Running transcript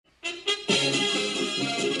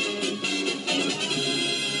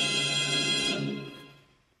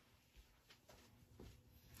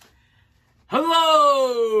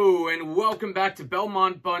Welcome back to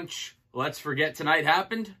Belmont Bunch. Let's forget tonight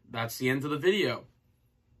happened. That's the end of the video.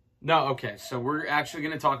 No, okay, so we're actually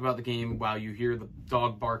going to talk about the game while you hear the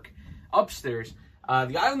dog bark upstairs.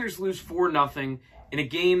 The Islanders lose 4-0 in a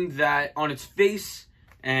game that on its face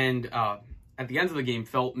and at the end of the game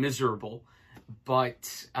felt miserable.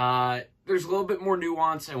 But there's a little bit more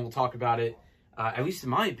nuance, and we'll talk about it, at least in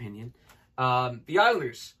my opinion. The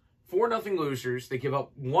Islanders, 4-0 losers. They give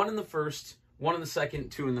up 1 in the first, 1 in the second,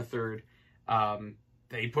 2 in the third.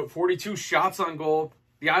 They put 42 shots on goal.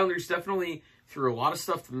 The Islanders definitely threw a lot of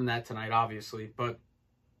stuff to the net tonight, obviously. But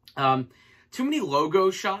too many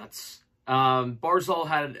logo shots. Barzal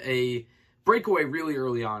had a breakaway really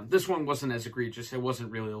early on. This one wasn't as egregious. It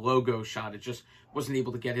wasn't really a logo shot. It just wasn't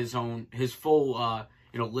able to get his full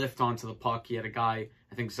lift onto the puck. He had a guy,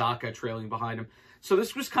 I think Zacha, trailing behind him. So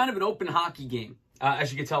this was kind of an open hockey game,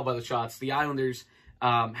 as you can tell by the shots. The Islanders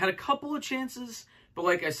had a couple of chances, but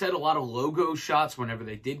like I said, a lot of logo shots whenever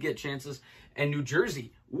they did get chances. And New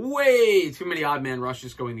Jersey, way too many odd man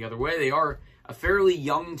rushes going the other way. They are a fairly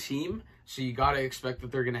young team, so you got to expect that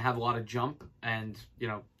they're going to have a lot of jump and,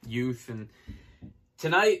 youth. And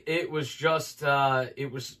tonight, it was just, it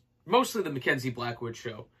was mostly the Mackenzie Blackwood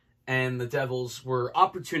show. And the Devils were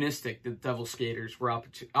opportunistic. The Devil skaters were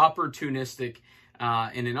opportunistic.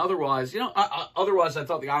 And in otherwise, otherwise I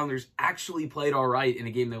thought the Islanders actually played all right in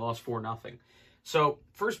a game they lost 4-0. So,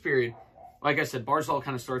 first period, like I said, Barzal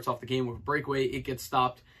kind of starts off the game with a breakaway. It gets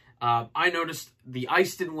stopped. I noticed the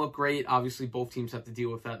ice didn't look great. Obviously, both teams have to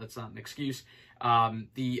deal with that. That's not an excuse.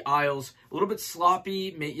 The Isles, a little bit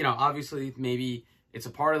sloppy. Obviously, maybe it's a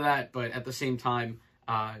part of that. But at the same time,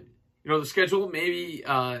 the schedule maybe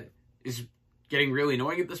is getting really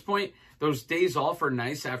annoying at this point. Those days off are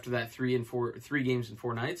nice after that 3 games in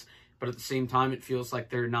 4 nights. But at the same time, it feels like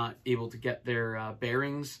they're not able to get their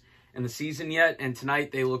bearings in the season yet. And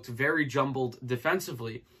tonight, they looked very jumbled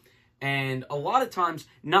defensively. And a lot of times,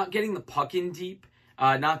 not getting the puck in deep,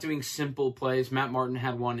 not doing simple plays. Matt Martin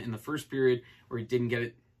had one in the first period where he didn't get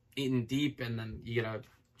it in deep, and then you get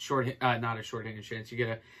a not a shorthanded chance. You get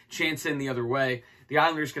a chance in the other way. The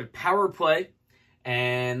Islanders get a power play,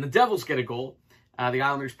 and the Devils get a goal. The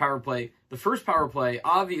Islanders power play. The first power play,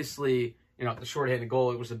 obviously, the shorthanded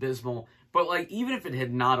goal, it was abysmal. But, even if it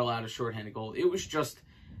had not allowed a shorthanded goal, it was just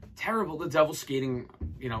terrible. The Devils skating,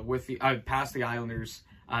 past the Islanders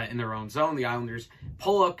in their own zone. The Islanders,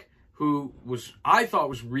 Pollock, who I thought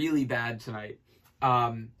was really bad tonight,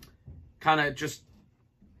 kind of just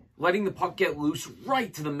letting the puck get loose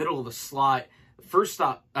right to the middle of the slot. First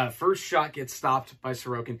shot gets stopped by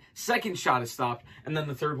Sorokin. Second shot is stopped, and then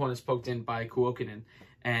the third one is poked in by Kuokkanen.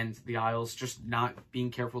 And the Isles just not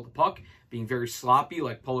being careful with the puck, being very sloppy,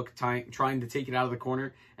 like Pollock trying to take it out of the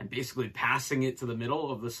corner and basically passing it to the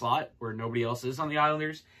middle of the slot where nobody else is on the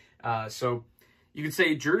Islanders. So you could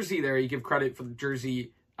say Jersey there, you give credit for the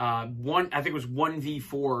Jersey, I think it was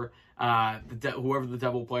 1v4, whoever the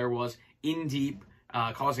Devil player was, in deep,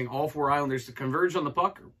 causing all 4 Islanders to converge on the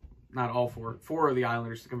puck. Not all 4 of the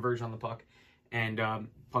Islanders to converge on the puck. And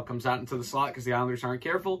puck comes out into the slot because the Islanders aren't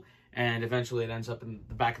careful. And eventually it ends up in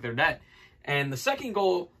the back of their net. And the second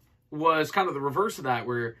goal was kind of the reverse of that,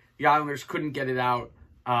 where the Islanders couldn't get it out.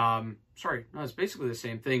 It's basically the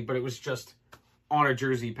same thing, but it was just on a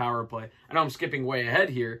Jersey power play. I know I'm skipping way ahead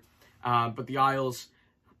here, but the Isles,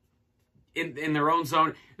 in their own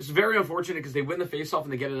zone, it's very unfortunate because they win the faceoff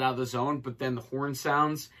and they get it out of the zone, but then the horn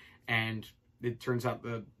sounds, and it turns out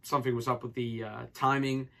something was up with the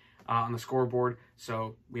timing on the scoreboard.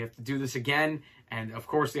 So we have to do this again. And, of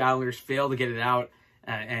course, the Islanders fail to get it out,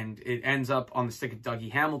 and it ends up on the stick of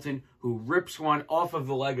Dougie Hamilton, who rips one off of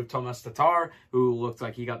the leg of Tomas Tatar, who looked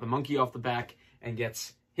like he got the monkey off the back and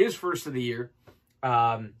gets his first of the year.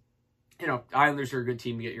 Islanders are a good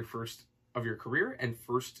team to get your first of your career and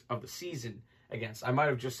first of the season against. I might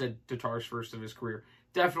have just said Tatar's first of his career.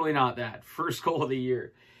 Definitely not that. First goal of the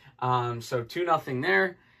year. So 2-0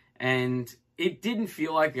 there, and it didn't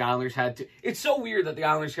feel like the Islanders had to. It's so weird that the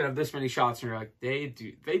Islanders could have this many shots, and you're like, they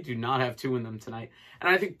do not have 2 in them tonight. And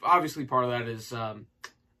I think obviously part of that is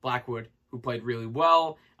Blackwood, who played really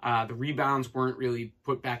well. The rebounds weren't really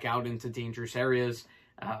put back out into dangerous areas.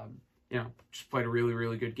 Just played a really,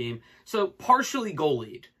 really good game. So partially goal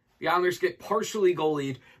lead. The Islanders get partially goal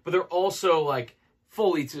lead, but they're also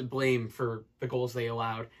fully to blame for the goals they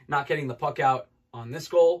allowed. Not getting the puck out on this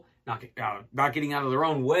goal, not getting out of their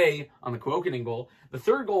own way on the Kuokkanen goal. The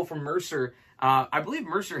third goal from Mercer, I believe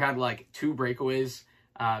Mercer had 2 breakaways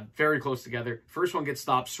very close together. First one gets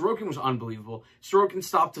stopped. Sorokin was unbelievable. Sorokin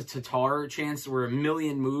stopped a Tatar chance. There were a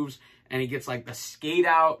million moves, and he gets the skate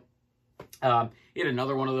out He had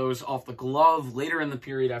another one of those off the glove later in the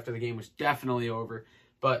period after the game was definitely over.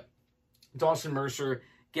 But Dawson Mercer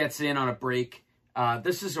gets in on a break.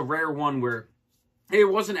 This is a rare one where it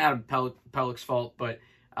wasn't Adam Pelech's fault, but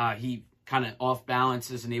he kind of off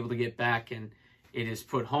balance, isn't able to get back, and it is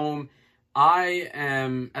put home. I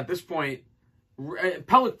am, at this point,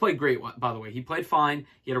 Pelech played great, by the way. He played fine.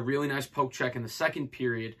 He had a really nice poke check in the second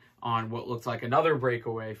period on what looked like another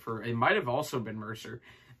breakaway for, it might have also been Mercer.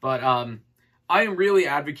 But I am really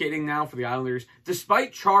advocating now for the Islanders,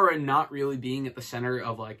 despite Chara not really being at the center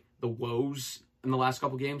of, like, the woes in the last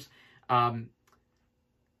couple games.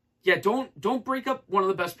 Yeah, don't break up one of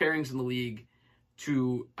the best pairings in the league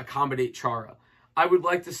to accommodate Chara. I would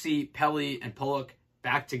like to see Pelle and Pulock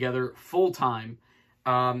back together full-time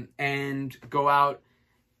and go out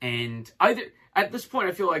and either... At this point,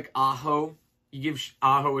 I feel like Aho, you give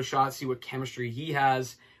Aho a shot, see what chemistry he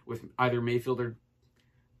has with either Mayfield or...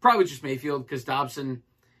 Probably just Mayfield, because Dobson...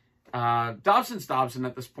 Dobson's Dobson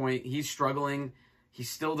at this point. He's struggling. He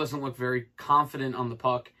still doesn't look very confident on the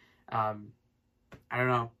puck. I don't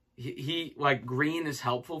know. He like, Green is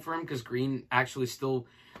helpful for him because Green actually still...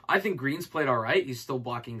 I think Green's played all right. He's still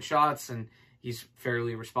blocking shots, and he's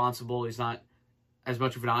fairly responsible. He's not as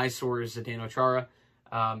much of an eyesore as Zdeno Chara.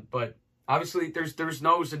 But obviously, there's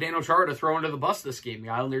no Zdeno Chara to throw under the bus this game. The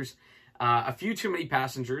Islanders, a few too many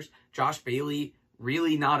passengers. Josh Bailey,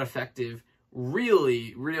 really not effective.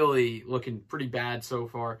 Really, really looking pretty bad so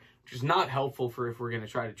far, which is not helpful for if we're going to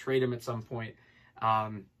try to trade him at some point.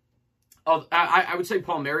 I would say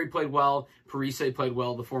Palmieri played well. Parise played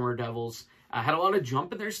well, the former Devils. Had a lot of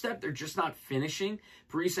jump in their step. They're just not finishing.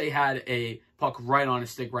 Parise had a puck right on his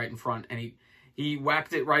stick right in front, and he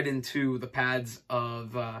whacked it right into the pads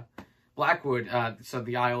of Blackwood. So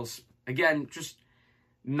the Isles, again, just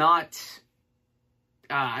not,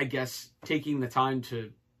 I guess, taking the time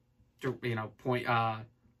to point.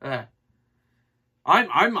 I'm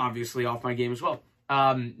obviously off my game as well.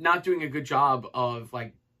 Not doing a good job of,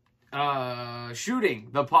 like, shooting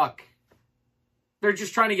the puck. They're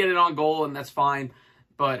just trying to get it on goal, and that's fine.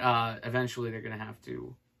 But eventually they're going to have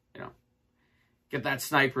to, get that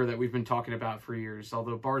sniper that we've been talking about for years.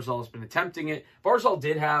 Although Barzal has been attempting it. Barzal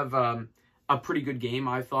did have a pretty good game,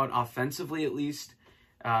 I thought, offensively at least.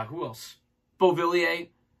 Who else? Beauvillier,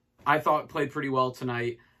 I thought, played pretty well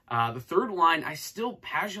tonight. The third line,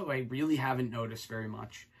 Pajot, I really haven't noticed very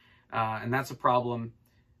much. And that's a problem.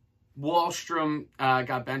 Wahlstrom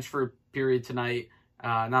got benched for a period tonight.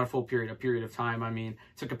 Not a full period, a period of time. I mean,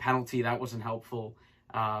 took a penalty. That wasn't helpful.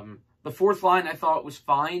 The fourth line, I thought, was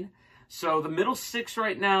fine. So the middle six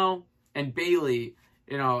right now, and Bailey,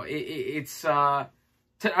 it's... I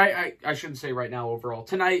shouldn't say right now overall.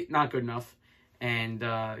 Tonight, not good enough. And,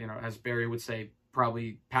 as Barry would say,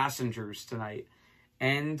 probably passengers tonight.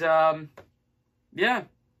 And, yeah,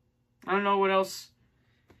 I don't know what else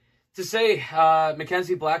to say.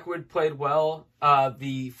 Mackenzie Blackwood played well.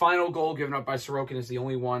 The final goal given up by Sorokin is the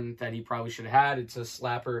only one that he probably should have had. It's a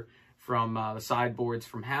slapper from the sideboards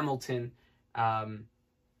from Hamilton.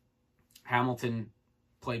 Hamilton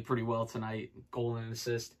played pretty well tonight, goal and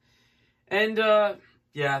assist. And,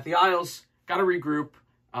 yeah, the Isles got to regroup.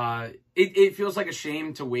 It feels like a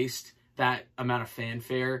shame to waste that amount of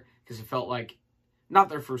fanfare because it felt like not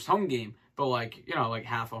their first home game, but like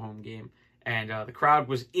half a home game. And the crowd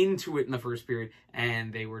was into it in the first period,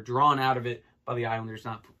 and they were drawn out of it by the Islanders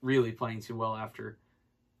not really playing too well after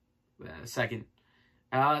the second.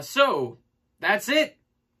 So, that's it.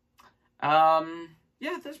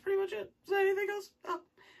 Yeah, that's pretty much it. Is there anything else? Oh.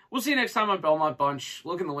 We'll see you next time on Belmont Bunch.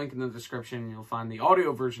 Look in the link in the description. You'll find the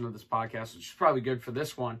audio version of this podcast, which is probably good for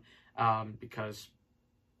this one, because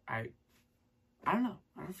I don't know.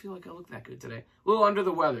 I don't feel like I look that good today. A little under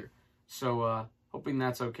the weather. So, hoping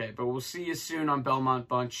that's okay. But we'll see you soon on Belmont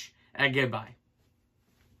Bunch. And goodbye.